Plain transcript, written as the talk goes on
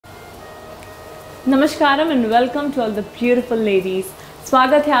नमस्कारम and welcome to all the beautiful ladies.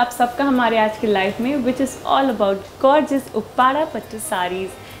 स्वागत है आप सबका हमारे आज की लाइफ में, which is all about gorgeous Uppada Pattu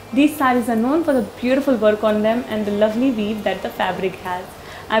Sarees. These sarees are known for the beautiful work on them and the lovely weave that the fabric has.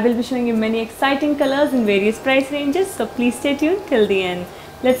 I will be showing you many exciting colors in various price ranges, so please stay tuned till the end.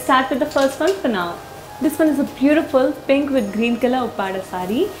 Let's start with the first one for now. This one is a beautiful pink with green color Uppada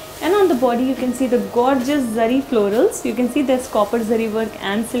saree, and on the body you can see the gorgeous zari florals. You can see there's copper zari work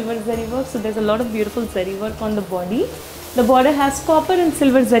and silver zari work, so there's a lot of beautiful zari work on the body. The border has copper and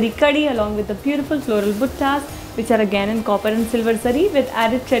silver zari kadi along with the beautiful floral buttas, which are again in copper and silver zari with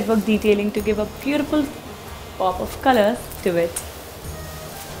added threadwork detailing to give a beautiful pop of colors to it.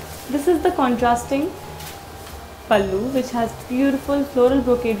 This is the contrasting pallu, which has beautiful floral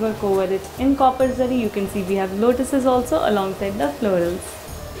brocade work over it in copper zari. You can see we have lotuses also alongside the florals.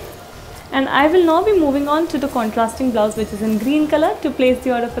 And I will now be moving on to the contrasting blouse, which is in green color. To place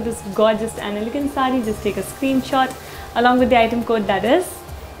the order for this gorgeous and elegant saree, just take a screenshot along with the item code, that is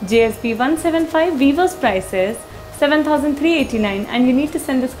JSB 175. Weaver's price is 7,389, and you need to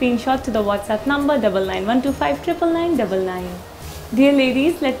send the screenshot to the WhatsApp number 9912599999. Dear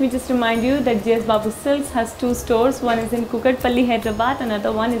ladies, let me just remind you that JS Babu Silks has two stores. One is in Kukatpalli, Hyderabad, another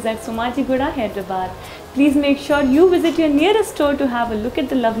one is at Somajiguda, Hyderabad. Please make sure you visit your nearest store to have a look at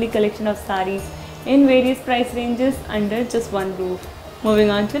the lovely collection of sarees in various price ranges under just one roof.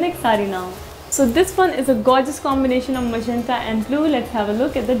 Moving on to the next saree now. So this one is a gorgeous combination of magenta and blue. Let's have a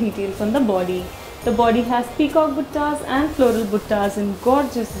look at the details on the body. The body has peacock buttas and floral buttas in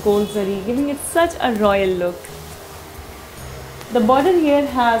gorgeous gold zari, giving it such a royal look. The border here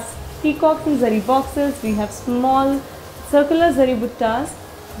has peacocks and zari boxes. We have small circular zari buttas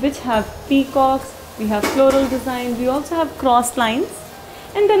which have peacocks. We have floral design. We also have cross lines,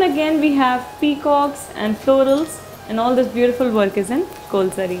 and then again we have peacocks and florals, and all this beautiful work is in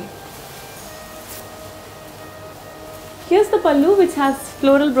gold zari. Here's the pallu, which has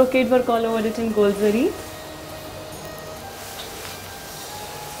floral brocade work all over it in gold zari.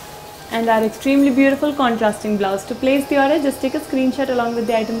 And our extremely beautiful contrasting blouse. To place the order, just take a screenshot along with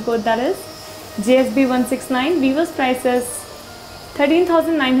the item code, that is JSB 169. Weaver's price is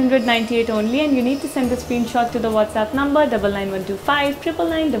 13,998 only, and you need to send the screenshot to the WhatsApp number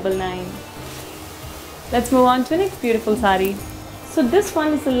 9912599999. Let's move on to the next beautiful saree. So this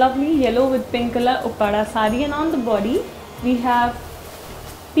one is a lovely yellow with pink color Uppada saree, and on the body we have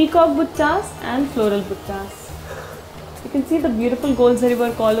peacock buttas and floral buttas. You can see the beautiful gold zari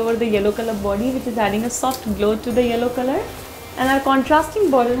work all over the yellow color body, which is adding a soft glow to the yellow color. And our contrasting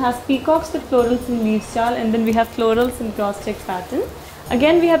border has peacocks with florals and leaves jal, and then we have florals in cross check pattern.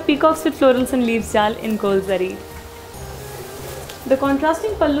 Again we have peacocks with florals and leaves jal in gold zari. The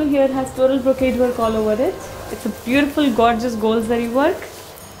contrasting pallu here has floral brocade work all over it. It's a beautiful gorgeous gold zari work,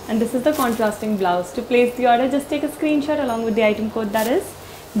 and this is the contrasting blouse. To place the order, just take a screenshot along with the item code, that is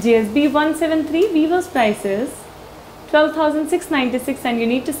JSB 173. Weaver's price is 12,696, and you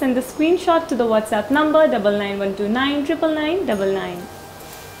need to send the screenshot to the WhatsApp number 9912999999.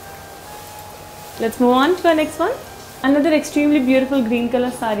 Let's move on to our next one. Another extremely beautiful green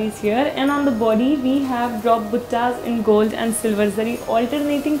color sarees here, and on the body we have drop buttas in gold and silver zari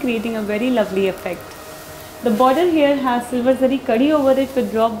alternating, creating a very lovely effect. The border here has silver zari kadi over it with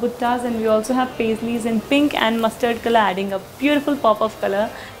drop buttas, and we also have paisleys in pink and mustard color, adding a beautiful pop of color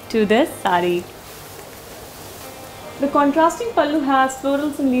to this saree. The contrasting pallu has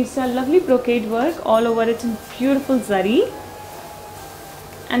florals and leaves and lovely brocade work all over it in beautiful zari.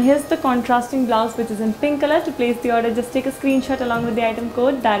 And here's the contrasting blouse, which is in pink color. To place the order, just take a screenshot along with the item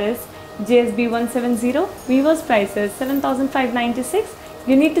code, that is JSB 170. Weaver's price is 7,596.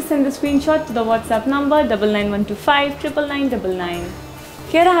 You need to send the screenshot to the WhatsApp number 9912599999.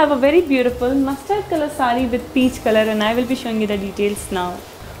 Here I have a very beautiful mustard color saree with peach color, and I will be showing you the details now.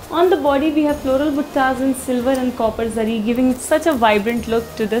 On the body we have floral buttas in silver and copper zari, giving such a vibrant look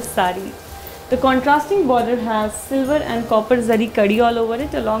to this saree. The contrasting border has silver and copper zari kadi all over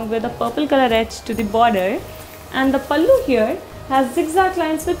it, along with a purple color edge to the border, and the pallu here has zigzag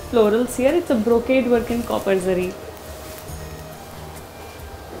lines with florals. Here it's a brocade work in copper zari.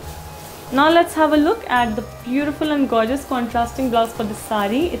 Now let's have a look at the beautiful and gorgeous contrasting blouse for this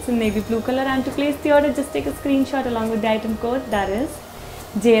saree. It's in navy blue color, and to place the order, just take a screenshot along with the item code, that is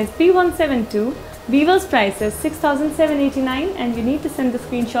JSB 172. Weaver's price is 6,789, and you need to send the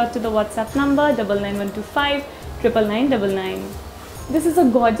screenshot to the WhatsApp number 9912599999. This is a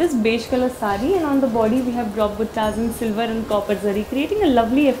gorgeous beige color saree, and on the body we have drop buttas in silver and copper zari, creating a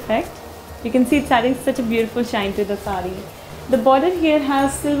lovely effect. You can see it's adding such a beautiful shine to the saree. The border here has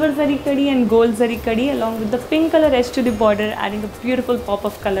silver zari kadi and gold zari kadi along with the pink color edge to the border, adding a beautiful pop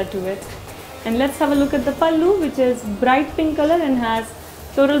of color to it. And let's have a look at the pallu, which is bright pink color and has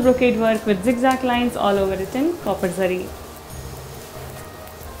floral brocade work with zigzag lines all over it in copper zari.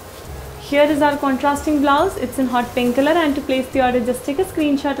 Here is our contrasting blouse. It's in hot pink color, and to place the order just take a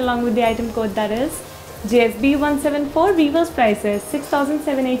screenshot along with the item code, that is JSB174. Weaver's price is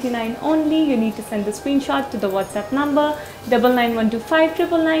 6,789 only. You need to send the screenshot to the WhatsApp number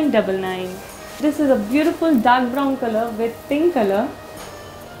 9912599999. This is a beautiful dark brown color with pink color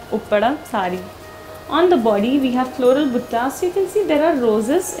Uppada saree. On the body we have floral buttas. So you can see there are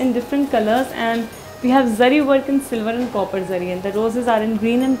roses in different colors, and we have zari work in silver and copper zari, and the roses are in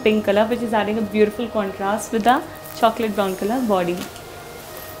green and pink color, which is adding a beautiful contrast with the chocolate brown color body.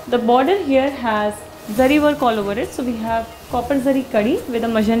 The border here has zari work all over it. So we have copper zari kadi with a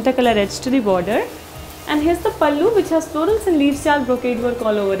magenta color edge to the border. And here's the pallu, which has florals and leaf style brocade work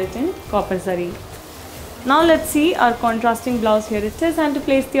all over it in copper zari. Now let's see our contrasting blouse. Here it is, and to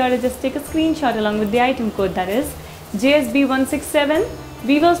place the order just take a screenshot along with the item code, that is JSB167.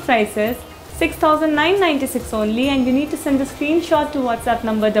 Weaver's price is 6,996 only, and you need to send the screenshot to WhatsApp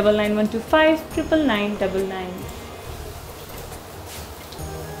number 9912599999.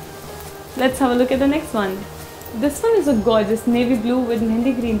 Let's have a look at the next one. This one is a gorgeous navy blue with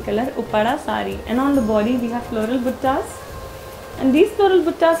mehendi green color Uppada saree, and on the body we have floral buttas, and these floral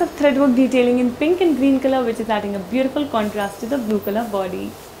buttas have threadwork detailing in pink and green color, which is adding a beautiful contrast to the blue color body.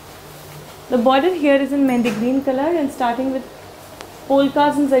 The border here is in mehendi green color, and starting with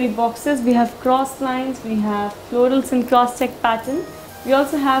polkas and zari boxes, we have cross lines, we have florals and cross check pattern. We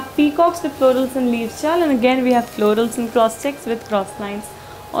also have peacocks with florals and leaf shawl, and again we have florals and cross checks with cross lines.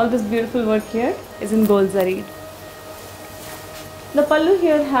 All this beautiful work here is in gold zari. The pallu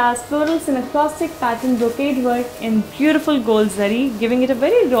here has florals in a cross-check pattern brocade work in beautiful gold zari, giving it a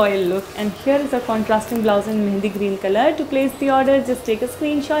very royal look. And here is a contrasting blouse in mehendi green color. To place the order, just take a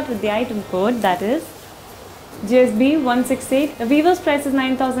screenshot with the item code, that is JSB168. The weaver's price is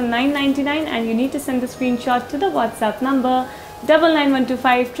 9,999, and you need to send the screenshot to the WhatsApp number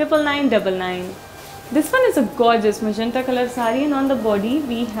 9912599999. This one is a gorgeous magenta color saree, and on the body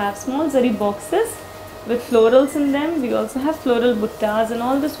we have small zari boxes with florals in them. We also have floral buttas, and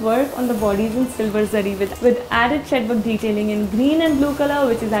all this work on the body is in silver zari with added threadwork detailing in green and blue color,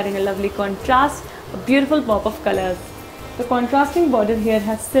 which is adding a lovely contrast, a beautiful pop of colors. The contrasting border here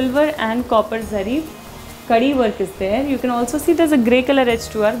has silver and copper zari. Kadi work is there. You can also see there's a grey color edge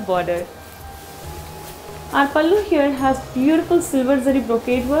to our border. Our pallu here has beautiful silver zari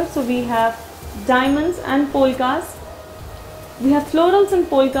brocade work. So we have diamonds and polkas. We have florals and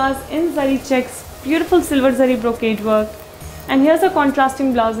polkas in zari checks, beautiful silver zari brocade work, and here's a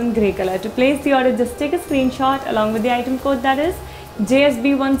contrasting blouse in grey color. To place the order, just take a screenshot along with the item code, that is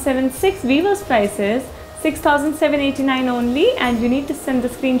JSB176. Weaver's price is 6,789 only, and you need to send the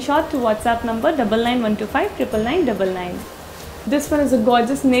screenshot to WhatsApp number 9912599999. This one is a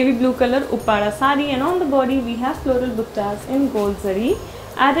gorgeous navy blue color Uppada saree, and on the body we have floral buttas in gold zari.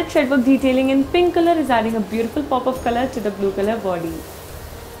 Added threadwork detailing in pink color is adding a beautiful pop of color to the blue color body.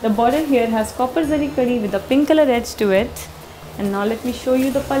 The border here has copper zari kadi with a pink color edge to it. And now let me show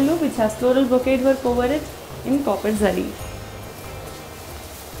you the pallu, which has floral brocade work over it in copper zari.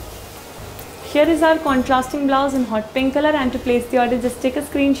 Here is our contrasting blouse in hot pink color, and to place the order, just take a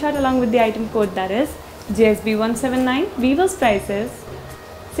screenshot along with the item code, that is JSB179. Weaver's price is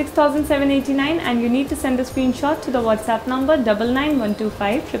 6,789, and you need to send a screenshot to the WhatsApp number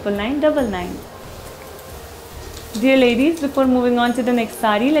 9912599999. Dear ladies, before moving on to the next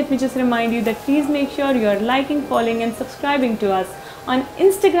saree, let me just remind you that please make sure you are liking, following and subscribing to us on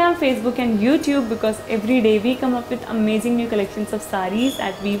Instagram, Facebook and YouTube, because every day we come up with amazing new collections of sarees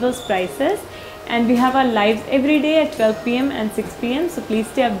at Weaver's prices, and we have our lives every day at 12 PM and 6 PM. So please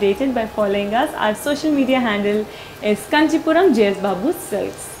stay updated by following us. Our social media handle is Kanchipuram Babu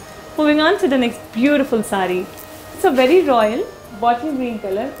Silks. Moving on to the next beautiful saree. It's a very royal bottle green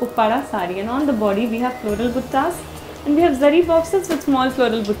color Uppada saree, and on the body we have floral buttas, and we have zari boxes with small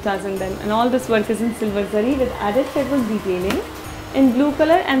floral buttas in them, and all this work is in silver zari with added threadwork detailing in blue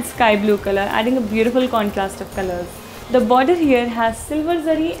color and sky blue color, adding a beautiful contrast of colors. The border here has silver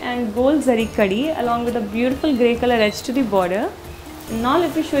zari and gold zari kadi along with a beautiful grey color edge to the border. And now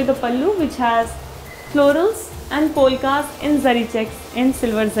let me show you the pallu, which has florals and polkas in zari checks in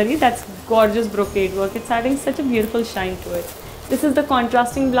silver zari. That's gorgeous brocade work. It's adding such a beautiful shine to it. This is the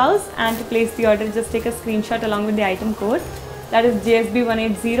contrasting blouse, and to place the order, just take a screenshot along with the item code, that is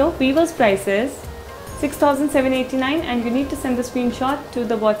JSB180. Weaver's price is 6,789, and you need to send the screenshot to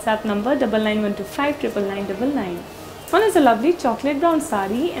the WhatsApp number 9912599999. One is a lovely chocolate brown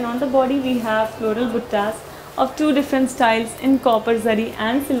saree, and on the body we have floral buttas. of two different styles in copper zari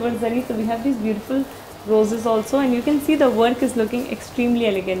and silver zari. So we have these beautiful roses also, and you can see the work is looking extremely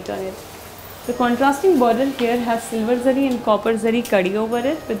elegant on it. The contrasting border here has silver zari and copper zari kadi over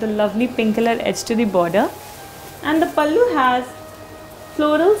it with a lovely pink color edge to the border, and the pallu has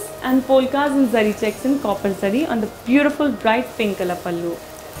florals and polkas and zari checks in copper zari on the beautiful bright pink color pallu.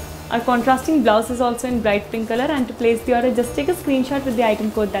 Our contrasting blouse is also in bright pink color, and to place the order just take a screenshot with the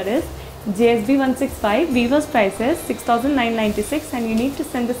item code that is JSB165. Weaver's price is 6,996, and you need to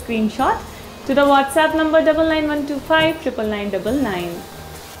send the screenshot to the WhatsApp number 99125 99999.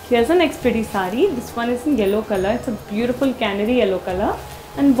 Here's the next pretty saree. This one is in yellow color. It's a beautiful canary yellow color,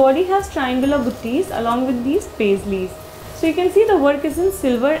 and body has triangular buttees along with these paisleys. So you can see the work is in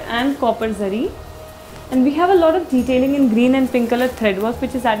silver and copper zari, and we have a lot of detailing in green and pink color thread work,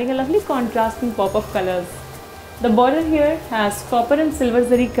 which is adding a lovely contrast and pop of colors. The border here has copper and silver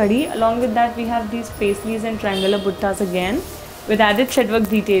zari kadi. Along with that we have these paisleys and triangular buttas again with added thread work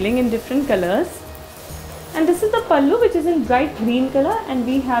detailing in different colors. And this is the pallu, which is in bright green color, and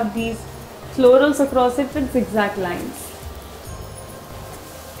we have these florals across it with zigzag lines.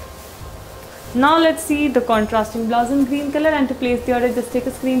 Now let's see the contrasting blouse in green color, and to place the order just take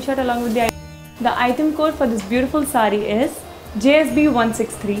a screenshot along with the item. The item code for this beautiful saree is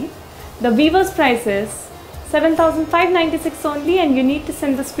JSB163. The weaver's price is 7,596 only, and you need to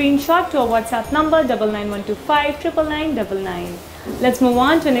send the screenshot to our WhatsApp number 99125 99999. Let's move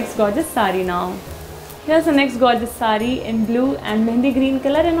on to the next gorgeous saree now. Here's the next gorgeous saree in blue and mehndi green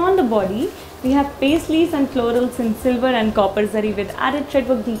color, and on the body we have paisleys and florals in silver and copper zari with added thread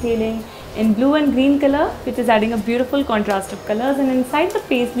work detailing in blue and green color, which is adding a beautiful contrast of colors. And inside the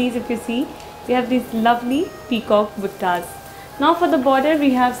paisleys, if you see, we have these lovely peacock buttas. Now for the border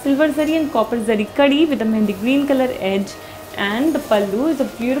we have silver zari and copper zari kadi with a mehndi green color edge, and the pallu is a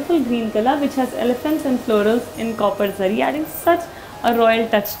beautiful green color which has elephants and florals in copper zari, adding such a royal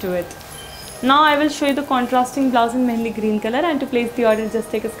touch to it. Now I will show you the contrasting blouse in mehndi green color, and to place the order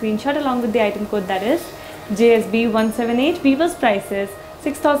just take a screenshot along with the item code that is JSB178. Weaver's price is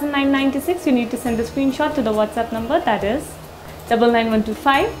 6,996. You need to send the screenshot to the WhatsApp number that is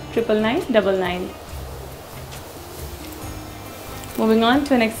 99125 99999. Moving on to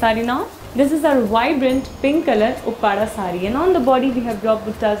the next saree now. This is our vibrant pink color Uppada saree, and on the body we have drop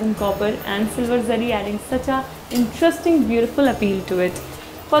buttas in copper and silver zari, adding such a interesting beautiful appeal to it.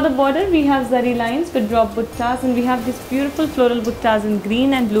 For the border we have zari lines with drop buttas, and we have these beautiful floral buttas in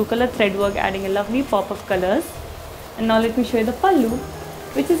green and blue color thread work, adding a lovely pop of colors. And now let me show you the pallu,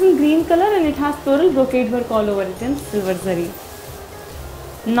 which is in green color, and it has floral brocade work all over it in silver zari.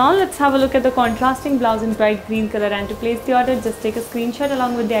 Now let's have a look at the contrasting blouse in bright green color, and to place the order just take a screenshot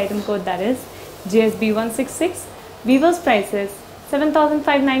along with the item code that is JSB166. Weaver's price is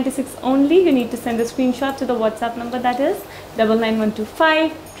 7,596 only. You need to send a screenshot to the WhatsApp number that is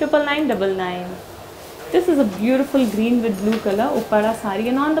 99125 99999. This is a beautiful green with blue color Uppada saree,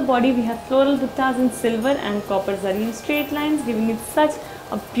 and on the body we have floral buttas in silver and copper zari in straight lines, giving it such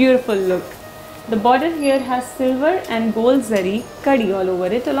a beautiful look. The border here has silver and gold zari kadi all over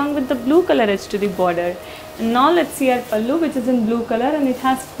it, along with the blue color edge to the border. And now let's see our pallu, which is in blue color, and it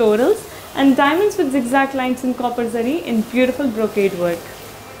has florals and diamonds with zigzag lines in copper zari in beautiful brocade work.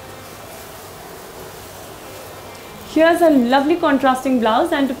 Here's a lovely contrasting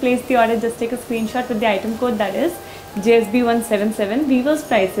blouse, and to place the order just take a screenshot with the item code that is JSB177. Weaver's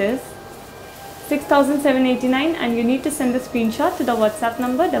price is 6,789, and you need to send the screenshot to the WhatsApp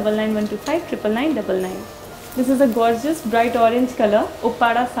number 99125 99999. This is a gorgeous bright orange color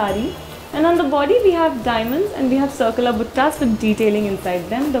Uppada saree, and on the body we have diamonds and we have circular buttas with detailing inside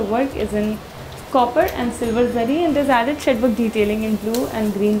them. The work is in copper and silver zari, and there's added thread work detailing in blue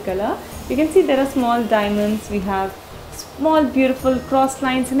and green color. You can see there are small diamonds, we have small beautiful cross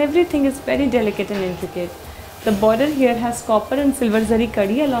lines, and everything is very delicate and intricate. The border here has copper and silver zari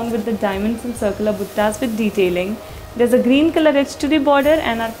kadi along with the diamonds and circular buttas with detailing. There's a green color edge to the border,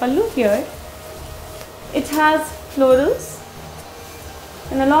 and our pallu here, it has florals,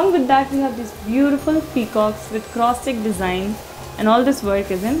 and along with that we have these beautiful peacocks with cross-stitch design, and all this work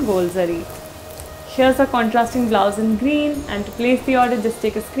is in gold zari. Here's a contrasting blouse in green, and to place the order just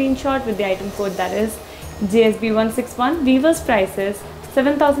take a screenshot with the item code that is JSB161. Weaver's price is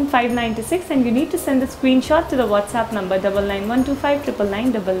 7,596, and you need to send the screenshot to the WhatsApp number 99125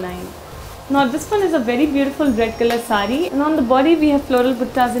 99999. Now this one is a very beautiful red color saree, and on the body we have floral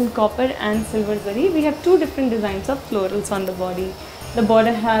buttas in copper and silver zari. We have two different designs of florals on the body. The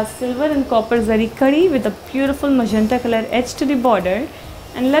border has silver and copper zari kadi with a beautiful magenta color edge to the border.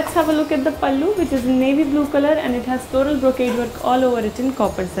 And let's have a look at the pallu, which is in navy blue color, and it has floral brocade work all over it in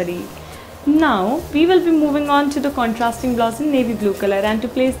copper zari. Now we will be moving on to the contrasting blouse in navy blue color, and to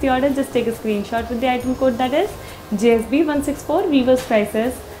place the order just take a screenshot with the item code that is JSB164. Weaver's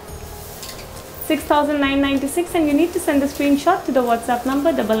prices 6,996, and you need to send the screenshot to the WhatsApp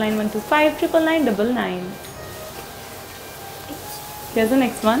number 99125 99999. Here's the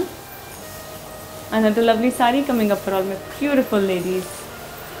next one. Another lovely saree coming up for all my beautiful ladies.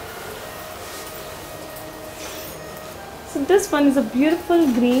 So this one is a beautiful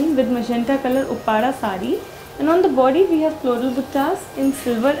green with magenta color Uppada saree, and on the body we have floral buttas in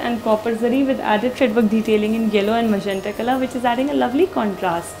silver and copper zari with added threadwork detailing in yellow and magenta color, which is adding a lovely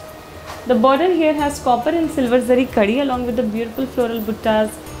contrast. The border here has copper and silver zari kadi along with the beautiful floral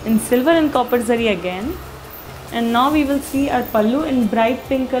buttas in silver and copper zari again. And now we will see our pallu in bright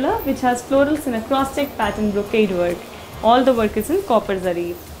pink color, which has florals in a cross-check pattern brocade work. All the work is in copper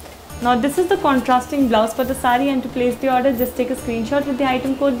zari. Now this is the contrasting blouse for the saree, and to place the order just take a screenshot with the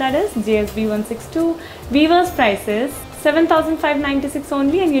item code that is JSB162. Weaver's prices 7,596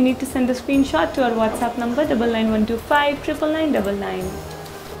 only, and you need to send the screenshot to our WhatsApp number 99125 99999.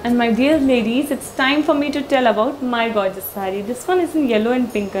 And my dear ladies, it's time for me to tell about my gorgeous saree. This one is in yellow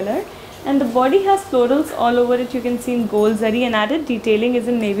and pink color, and the body has florals all over it. You can see in gold zari, and added detailing is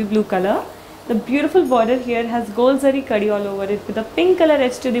in navy blue color. The beautiful border here has gold zari kadi all over it with a pink color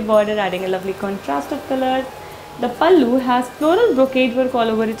edge to the border, adding a lovely contrast of color. The pallu has floral brocade work all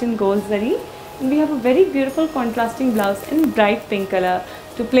over it in gold zari, and we have a very beautiful contrasting blouse in bright pink color.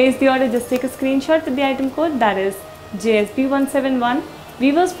 To place the order just take a screenshot with the item code that is JSB171.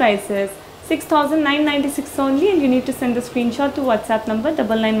 Weaver's prices 6,996 only, and you need to send the screenshot to WhatsApp number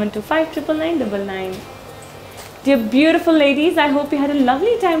 99125 99999. Dear beautiful ladies, I hope you had a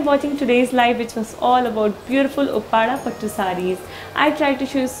lovely time watching today's live, which was all about beautiful Uppada Pattu Sarees. I tried to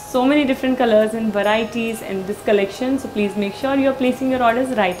show you so many different colors and varieties in this collection, so please make sure you are placing your orders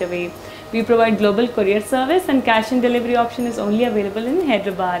right away. We provide global courier service, and cash and delivery option is only available in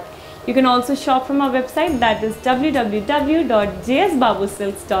Hyderabad. You can also shop from our website, that is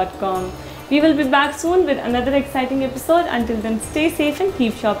www.jsbabusilks.com. We will be back soon with another exciting episode. Until then, stay safe and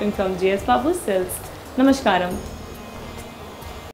keep shopping from JS Babu Silks. Namaskaram.